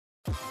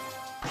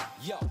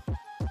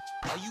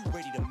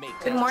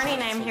Good morning,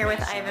 I'm here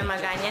with Ivan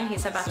Magana.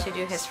 He's about to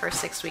do his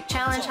first 6-week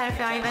challenge. How do you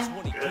feel, Ivan?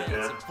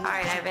 Good.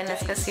 Alright, Ivan,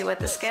 let's go see what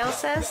the scale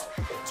says.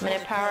 I'm going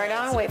to power it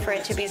on, wait for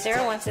it to be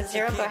 0. Once it's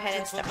 0, go ahead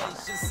and step on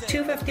that.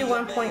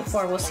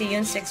 251.4. We'll see you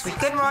in 6 weeks.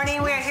 Good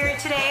morning, we are here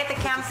today at the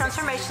Camp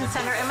Transformation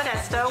Center in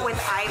Modesto with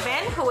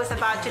Ivan, who is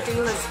about to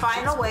do his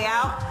final way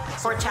out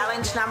for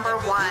challenge number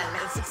 1.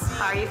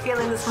 How are you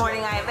feeling this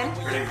morning, Ivan?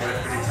 Pretty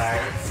good, pretty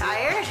tired.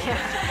 Tired?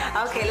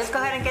 Okay, let's go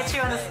ahead and get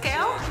you on the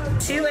scale.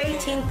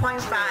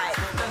 218.5.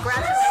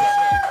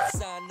 Congratulations.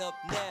 Sign up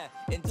now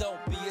and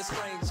don't be a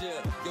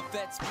stranger. Your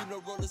vet's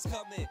funeral is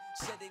coming,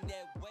 shedding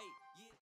that weight.